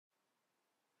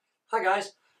Hi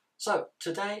guys, so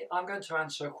today I'm going to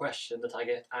answer a question that I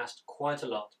get asked quite a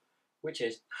lot, which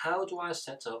is how do I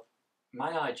set up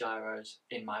my iGyros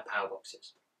in my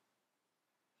Powerboxes?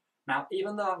 Now,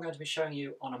 even though I'm going to be showing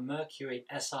you on a Mercury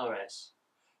SRS,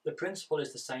 the principle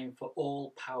is the same for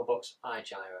all Powerbox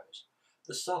iGyros.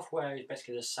 The software is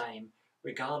basically the same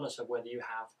regardless of whether you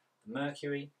have the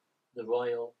Mercury, the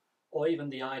Royal, or even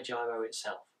the iGyro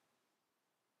itself.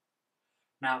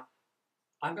 Now,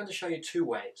 I'm going to show you two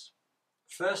ways.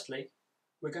 Firstly,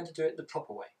 we're going to do it the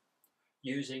proper way,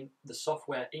 using the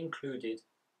software included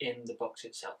in the box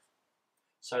itself.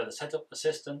 So the setup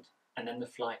assistant and then the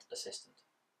flight assistant.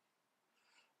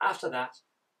 After that,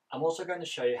 I'm also going to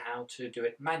show you how to do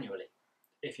it manually,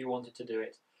 if you wanted to do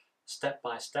it step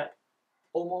by step,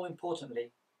 or more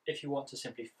importantly, if you want to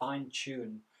simply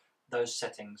fine-tune those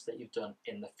settings that you've done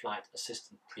in the flight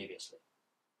assistant previously.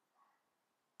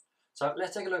 So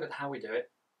let's take a look at how we do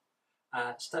it.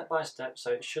 Step by step,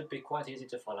 so it should be quite easy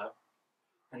to follow.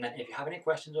 And then if you have any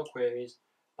questions or queries,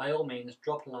 by all means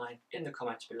drop a line in the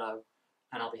comments below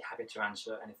and I'll be happy to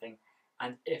answer anything,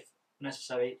 and if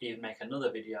necessary even make another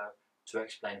video to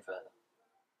explain further.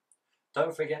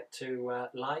 Don't forget to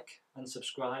like and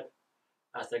subscribe,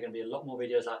 as there are going to be a lot more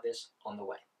videos like this on the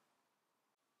way.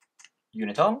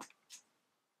 Unit on.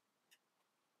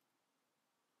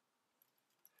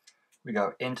 We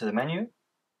go into the menu.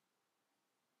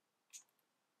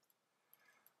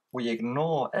 We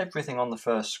ignore everything on the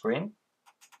first screen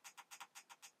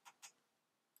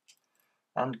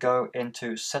and go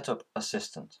into Setup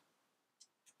Assistant.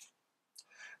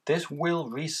 This will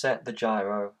reset the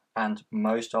gyro and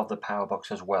most of the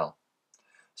Powerbox as well.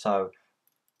 So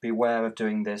beware of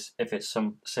doing this if it's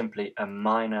simply a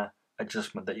minor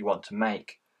adjustment that you want to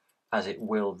make, as it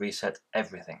will reset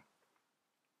everything.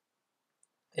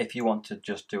 If you want to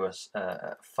just do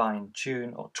a fine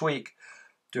tune or tweak,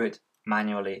 do it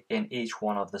manually in each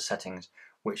one of the settings,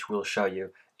 which we'll show you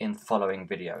in following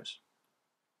videos.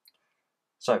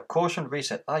 So, caution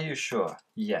reset, are you sure?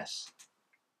 Yes.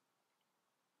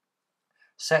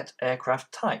 Set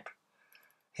aircraft type.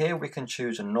 Here we can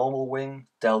choose a normal wing,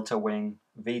 delta wing,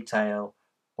 V-tail,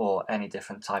 or any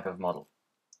different type of model.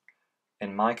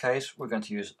 In my case, we're going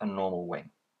to use a normal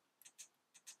wing.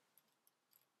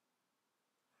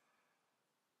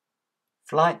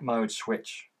 Flight mode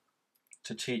switch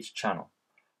to teach channel.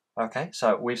 Okay,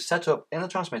 so we've set up in the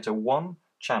transmitter one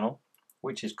channel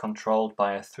which is controlled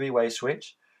by a three-way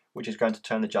switch, which is going to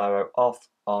turn the gyro off,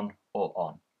 on, or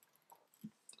on.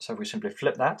 So if we simply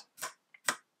flip that,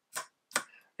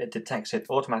 it detects it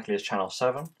automatically as channel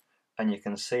 7, and you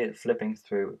can see it flipping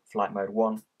through flight mode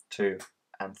 1, 2,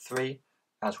 and 3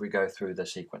 as we go through the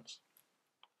sequence.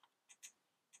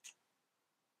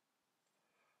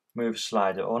 Move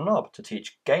slider or knob to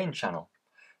teach gain channel.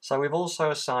 So we've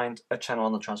also assigned a channel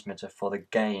on the transmitter for the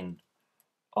gain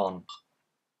on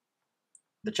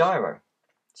the gyro.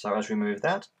 So as we move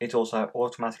that, it also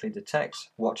automatically detects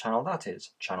what channel that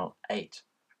is, channel 8.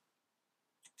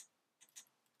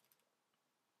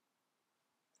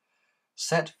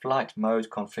 Set flight mode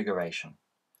configuration.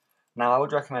 Now I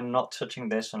would recommend not touching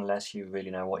this unless you really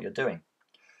know what you're doing.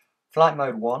 Flight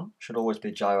mode 1 should always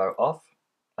be gyro off,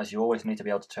 as you always need to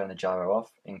be able to turn the gyro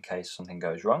off in case something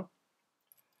goes wrong.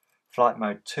 Flight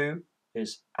mode 2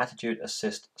 is attitude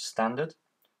assist standard,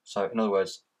 so in other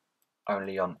words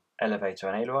only on elevator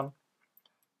and aileron.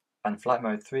 And flight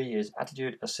mode 3 is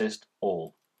attitude assist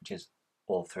all, which is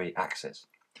all three axes.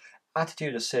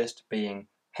 Attitude assist being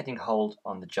heading hold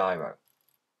on the gyro.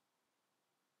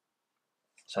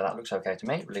 So that looks okay to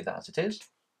me, we'll leave that as it is.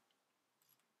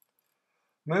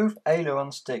 Move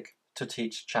aileron stick to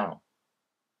teach channel.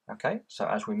 Okay, so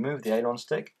as we move the aileron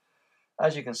stick,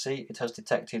 as you can see, it has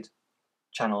detected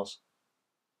channels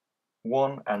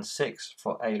 1 and 6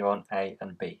 for aileron A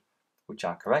and B, which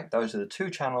are correct. Those are the two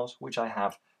channels which I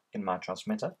have in my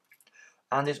transmitter,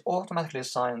 and it's automatically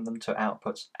assigned them to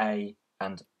outputs A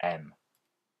and M.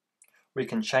 We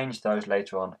can change those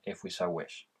later on if we so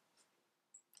wish.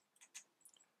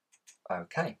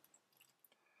 Okay.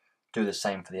 Do the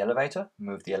same for the elevator.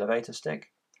 Move the elevator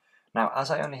stick. Now,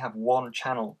 as I only have one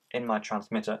channel in my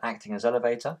transmitter acting as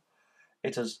elevator,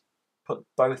 it has put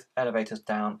both elevators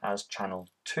down as channel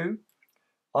 2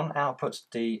 on outputs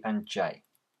D and J.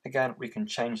 Again, we can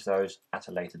change those at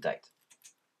a later date.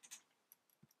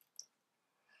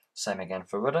 Same again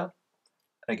for rudder.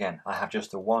 Again, I have just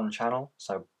the one channel,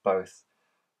 so both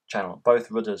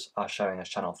rudders are showing as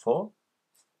channel 4.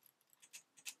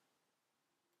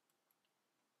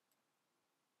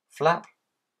 Flap,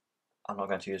 I'm not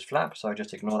going to use flap, so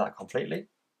just ignore that completely.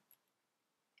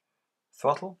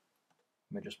 Throttle,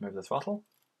 let me just move the throttle.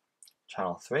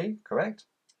 channel 3, correct.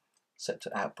 Set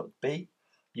to output B.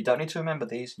 You don't need to remember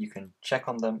these, you can check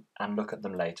on them and look at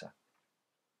them later.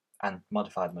 And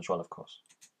modify them as well, of course.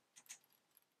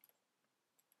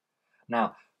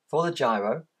 Now, for the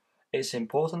gyro, it's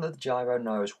important that the gyro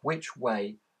knows which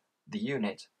way the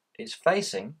unit is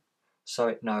facing, so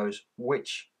it knows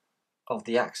which of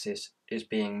the axis is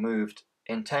being moved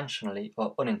intentionally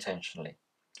or unintentionally.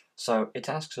 So it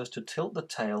asks us to tilt the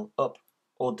tail up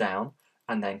or down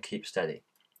and then keep steady.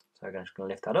 So I'm just going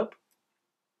to lift that up,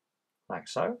 like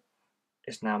so.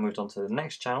 It's now moved on to the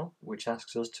next channel, which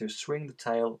asks us to swing the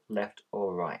tail left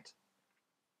or right.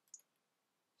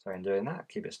 So in doing that,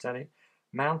 keep it steady.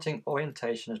 Mounting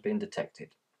orientation has been detected.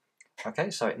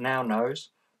 Okay, so it now knows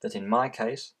that in my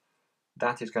case,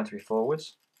 that is going to be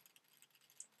forwards,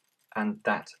 and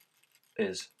that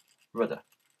is rudder,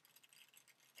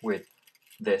 with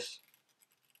this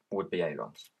would be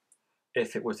ailerons.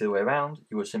 If it was the other way around,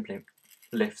 you would simply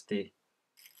lift the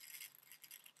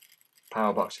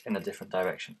power box in a different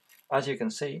direction. As you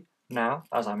can see, now,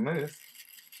 as I move,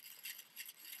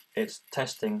 it's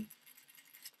testing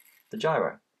the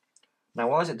gyro. Now,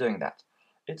 why is it doing that?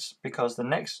 It's because the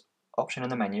next option in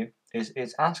the menu is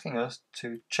it's asking us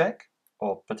to check,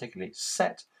 or particularly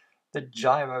set, the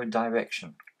gyro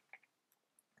direction.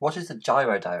 What is the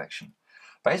gyro direction?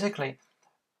 Basically,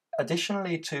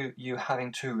 additionally to you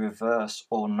having to reverse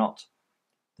or not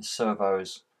the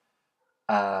servos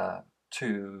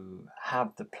to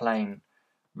have the plane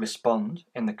respond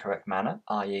in the correct manner,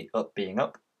 i.e. up being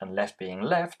up and left being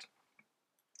left,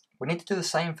 we need to do the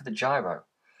same for the gyro.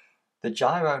 The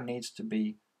gyro needs to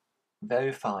be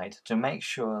verified to make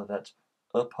sure that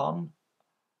upon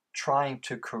trying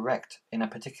to correct in a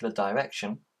particular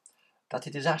direction, that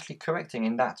it is actually correcting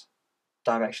in that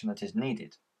direction that is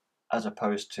needed, as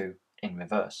opposed to in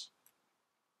reverse.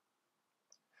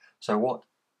 So what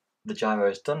the gyro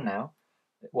has done now,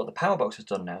 what the Powerbox has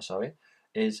done now,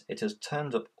 is it has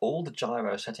turned up all the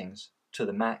gyro settings to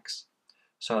the max,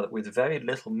 so that with very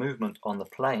little movement on the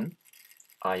plane,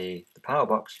 i.e. the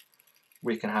Powerbox,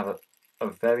 we can have a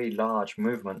very large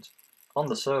movement on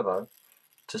the servo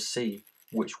to see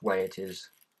which way it is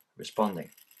responding.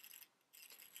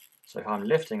 So if I'm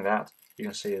lifting that, you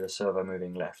can see the servo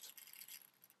moving left.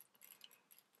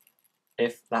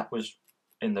 If that was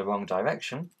in the wrong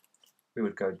direction, we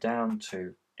would go down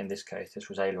to, in this case, this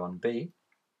was aileron B,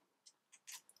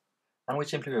 and we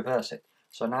simply reverse it.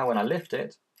 So now when I lift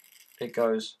it, it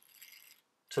goes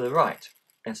to the right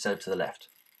instead of to the left.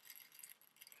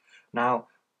 Now,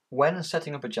 when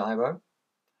setting up a gyro,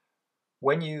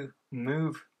 when you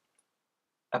move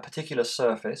a particular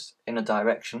surface in a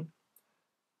direction,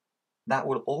 that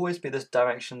will always be the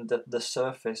direction that the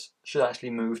surface should actually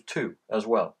move to as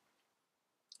well.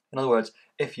 In other words,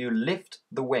 if you lift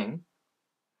the wing,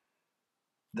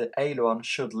 the aileron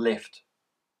should lift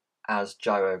as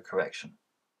gyro correction.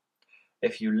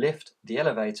 If you lift the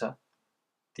elevator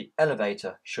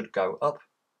should go up.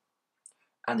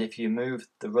 And if you move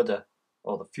the rudder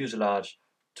or the fuselage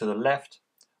to the left,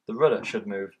 the rudder should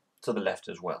move to the left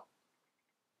as well.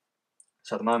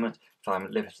 So at the moment, if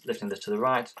I'm lifting this to the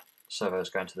right, servo is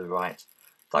going to the right.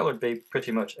 That would be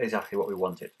pretty much exactly what we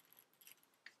wanted.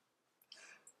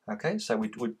 Okay, so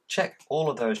we would check all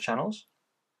of those channels.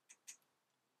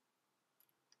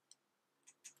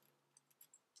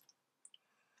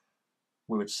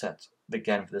 We would set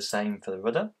again for the same for the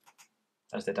rudder,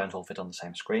 as they don't all fit on the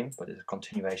same screen, but it's a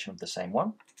continuation of the same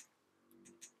one.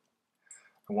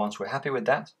 And once we're happy with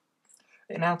that,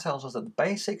 it now tells us that the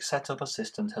basic setup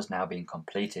assistant has now been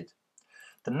completed.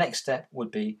 The next step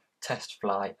would be test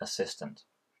fly assistant.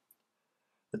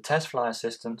 The test fly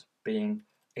assistant being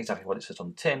exactly what it says on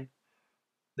the tin,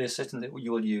 the assistant that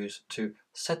you will use to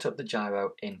set up the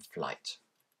gyro in flight.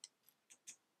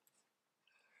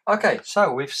 Okay,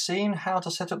 so we've seen how to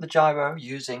set up the gyro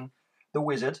using the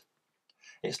wizard.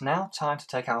 It's now time to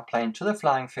take our plane to the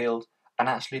flying field and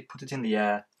actually put it in the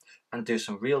air and do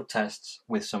some real tests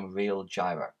with some real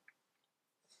gyro.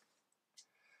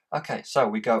 Okay, so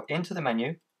we go into the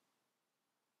menu.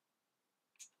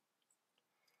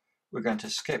 We're going to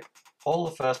skip all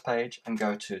the first page and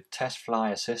go to Test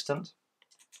Fly Assistant.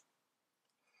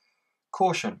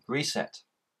 Caution, reset.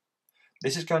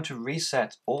 This is going to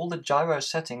reset all the gyro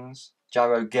settings,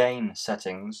 gyro gain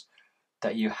settings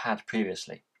that you had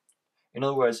previously. In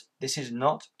other words, this is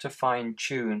not to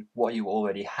fine-tune what you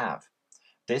already have.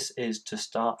 This is to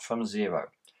start from zero.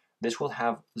 This will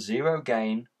have zero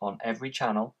gain on every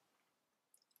channel,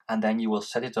 and then you will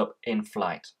set it up in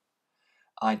flight.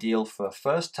 Ideal for a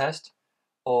first test,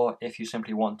 or if you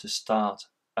simply want to start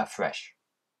afresh.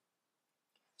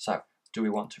 So, do we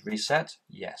want to reset?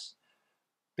 Yes.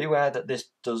 Beware that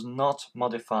this does not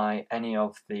modify any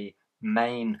of the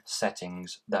main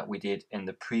settings that we did in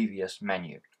the previous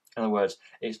menu. In other words,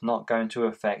 it's not going to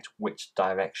affect which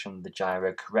direction the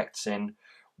gyro corrects in,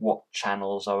 what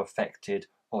channels are affected,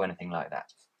 or anything like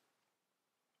that.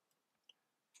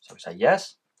 So we say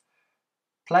yes.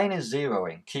 Plane is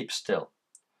zeroing, keep still.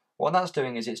 What that's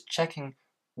doing is it's checking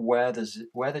where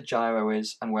the gyro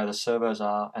is and where the servos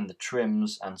are and the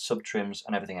trims and sub-trims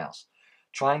and everything else.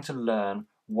 Trying to learn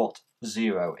what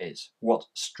zero is, what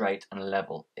straight and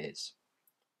level is.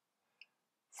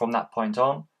 From that point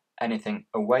on, anything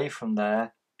away from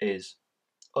there is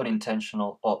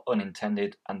unintentional or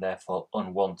unintended and therefore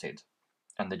unwanted,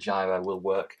 and the gyro will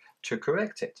work to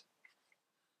correct it.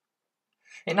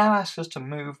 It now asks us to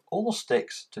move all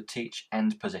sticks to teach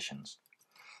end positions.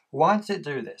 Why does it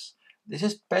do this? This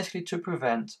is basically to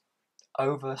prevent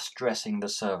overstressing the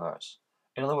servos.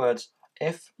 In other words,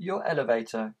 if your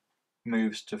elevator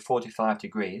moves to 45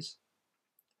 degrees,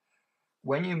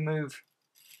 when you move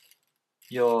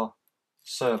your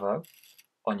servo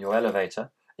on your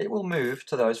elevator, it will move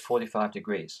to those 45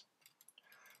 degrees.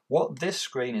 What this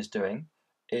screen is doing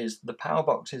is the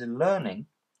Powerbox is learning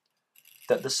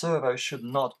that the servo should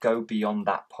not go beyond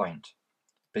that point,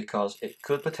 because it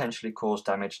could potentially cause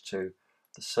damage to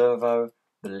the servo,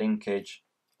 the linkage,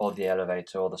 or the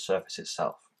elevator, or the surface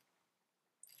itself.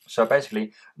 So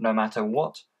basically, no matter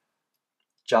what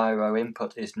gyro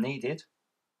input is needed,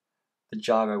 the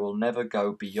gyro will never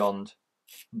go beyond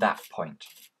that point.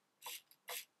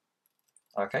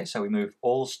 Okay, so we move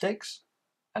all sticks,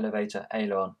 elevator,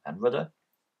 aileron, and rudder,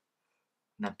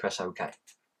 and then press OK.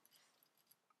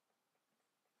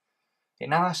 It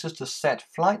now asks us to set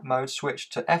flight mode switch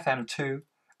to FM2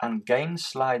 and gain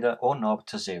slider or knob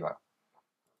to 0.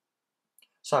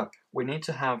 So we need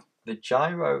to have the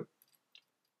gyro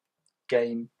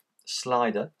gain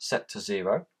slider set to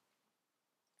 0,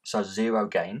 so 0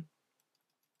 gain.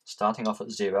 Starting off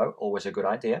at 0, always a good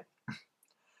idea.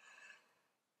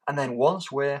 And then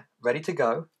once we're ready to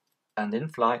go and in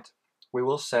flight, we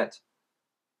will set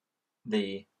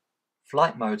the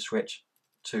flight mode switch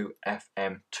to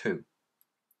FM2,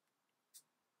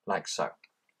 like so.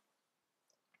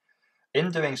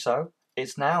 In doing so,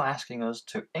 it's now asking us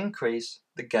to increase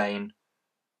the gain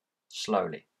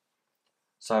slowly.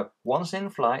 So once in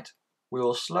flight, we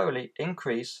will slowly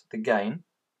increase the gain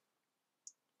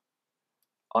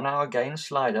on our gain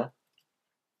slider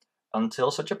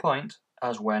until such a point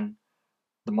as when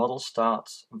the model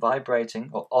starts vibrating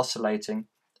or oscillating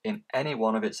in any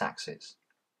one of its axes.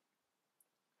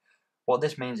 What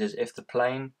this means is if the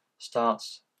plane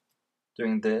starts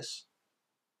doing this,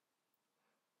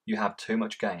 you have too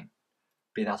much gain,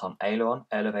 be that on aileron,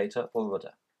 elevator, or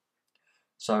rudder.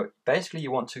 So basically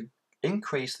you want to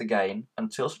increase the gain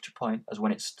until such a point as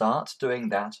when it starts doing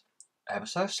that ever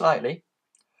so slightly,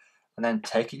 and then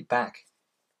take it back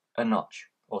a notch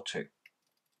or two.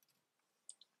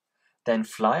 Then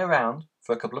fly around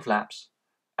for a couple of laps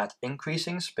at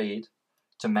increasing speed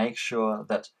to make sure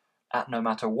that at no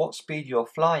matter what speed you're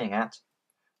flying at,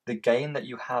 the gain that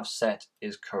you have set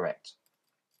is correct.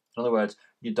 In other words,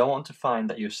 you don't want to find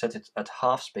that you've set it at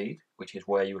half speed, which is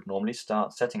where you would normally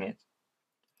start setting it,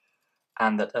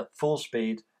 and that at full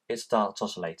speed it starts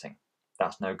oscillating.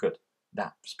 That's no good.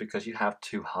 That's because you have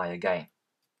too high a gain.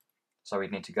 So we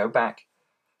need to go back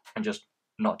and just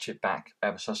notch it back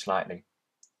ever so slightly,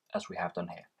 as we have done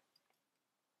here.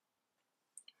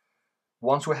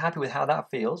 Once we're happy with how that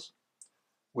feels,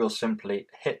 we'll simply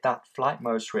hit that flight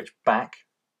mode switch back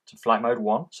to flight mode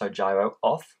 1, so gyro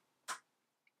off,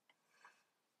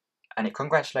 and it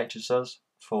congratulates us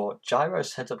for gyro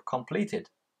setup completed.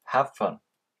 Have fun.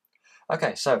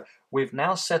 Okay, so we've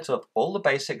now set up all the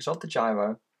basics of the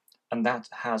gyro, and that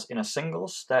has in a single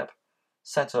step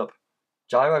set up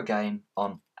gyro gain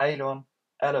on aileron,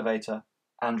 elevator,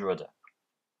 and rudder.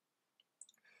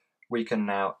 We can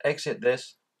now exit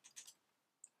this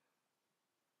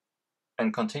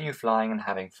and continue flying and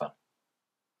having fun.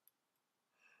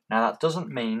 Now that doesn't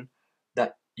mean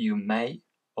that you may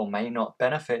or may not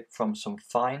benefit from some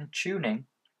fine tuning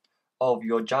of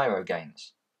your gyro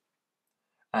gains,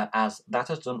 as that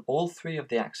has done all three of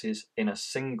the axes in a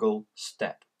single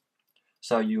step.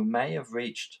 So you may have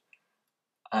reached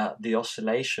the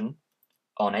oscillation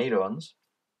on ailerons,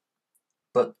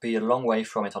 but be a long way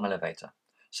from it on elevator.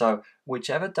 So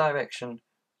whichever direction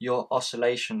your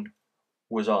oscillation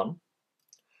was on,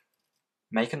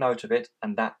 make a note of it,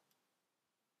 and that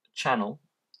channel,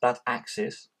 that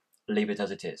axis, leave it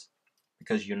as it is,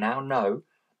 because you now know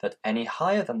that any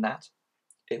higher than that,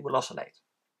 it will oscillate.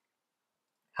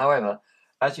 However,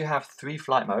 as you have three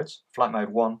flight modes, flight mode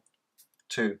 1,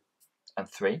 2, and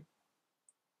 3.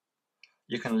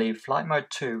 You can leave flight mode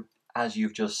 2 as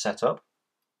you've just set up,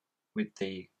 with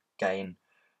the gain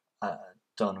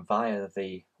done via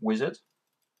the wizard,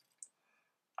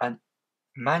 and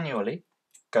manually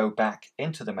go back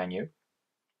into the menu,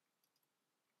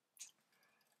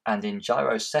 and in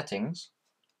gyro settings,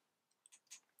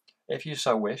 if you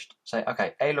so wished, say,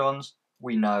 okay, ailerons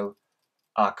we know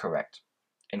are correct.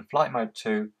 In flight mode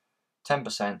 2,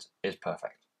 10% is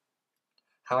perfect.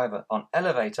 However, on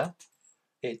elevator,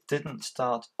 it didn't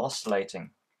start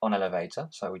oscillating on elevator,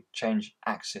 so we change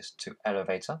axis to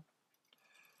elevator,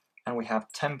 and we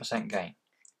have 10% gain.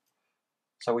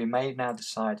 So we may now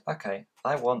decide, okay,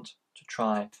 I want to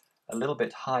try a little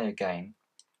bit higher gain,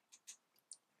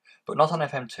 but not on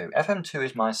FM2. FM2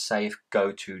 is my safe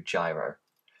go-to gyro.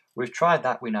 We've tried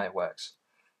that, we know it works.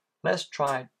 Let's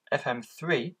try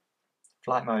FM3,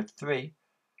 flight mode 3.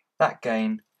 That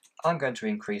gain, I'm going to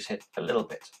increase it a little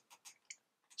bit,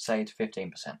 say to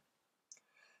 15%.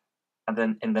 And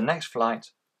then in the next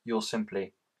flight, you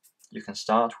can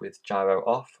start with gyro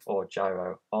off or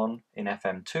gyro on in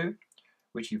FM2,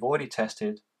 which you've already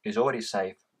tested, is already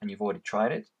safe, and you've already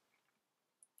tried it.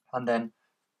 And then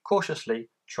cautiously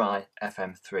try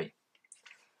FM3,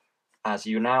 as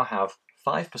you now have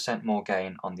 5% more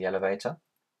gain on the elevator,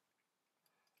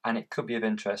 and it could be of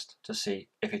interest to see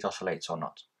if it oscillates or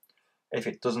not. If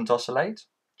it doesn't oscillate,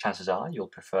 chances are you'll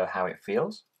prefer how it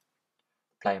feels.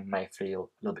 The plane may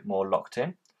feel a little bit more locked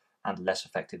in and less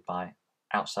affected by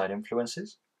outside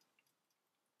influences.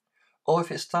 Or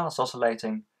if it starts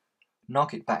oscillating,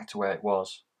 knock it back to where it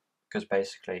was, because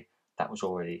basically that was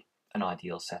already an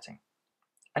ideal setting.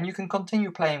 And you can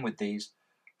continue playing with these,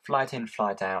 flight in,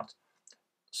 flight out,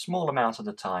 small amounts at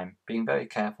a time, being very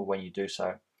careful when you do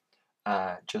so,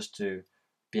 just to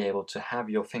be able to have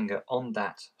your finger on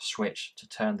that switch to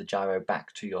turn the gyro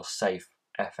back to your safe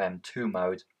FM2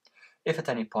 mode if at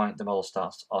any point the model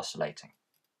starts oscillating.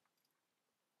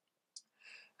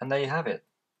 And there you have it.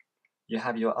 You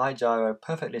have your iGyro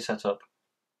perfectly set up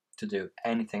to do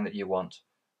anything that you want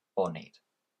or need.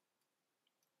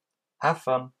 Have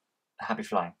fun, happy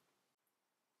flying.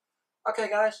 Okay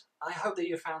guys, I hope that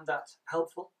you found that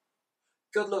helpful.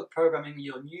 Good luck programming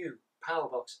your new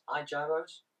Powerbox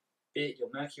iGyros, be it your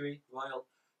Mercury, Royal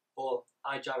or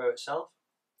iGyro itself.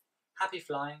 Happy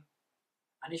flying,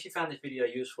 and if you found this video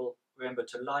useful, remember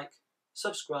to like,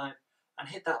 subscribe and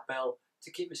hit that bell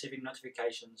to keep receiving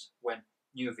notifications when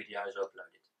new videos are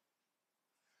uploaded.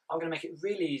 I'm going to make it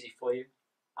really easy for you.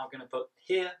 I'm going to put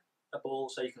here a ball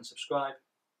so you can subscribe.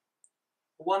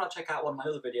 But why not check out one of my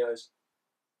other videos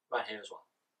right here as well.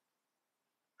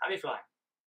 Happy flying!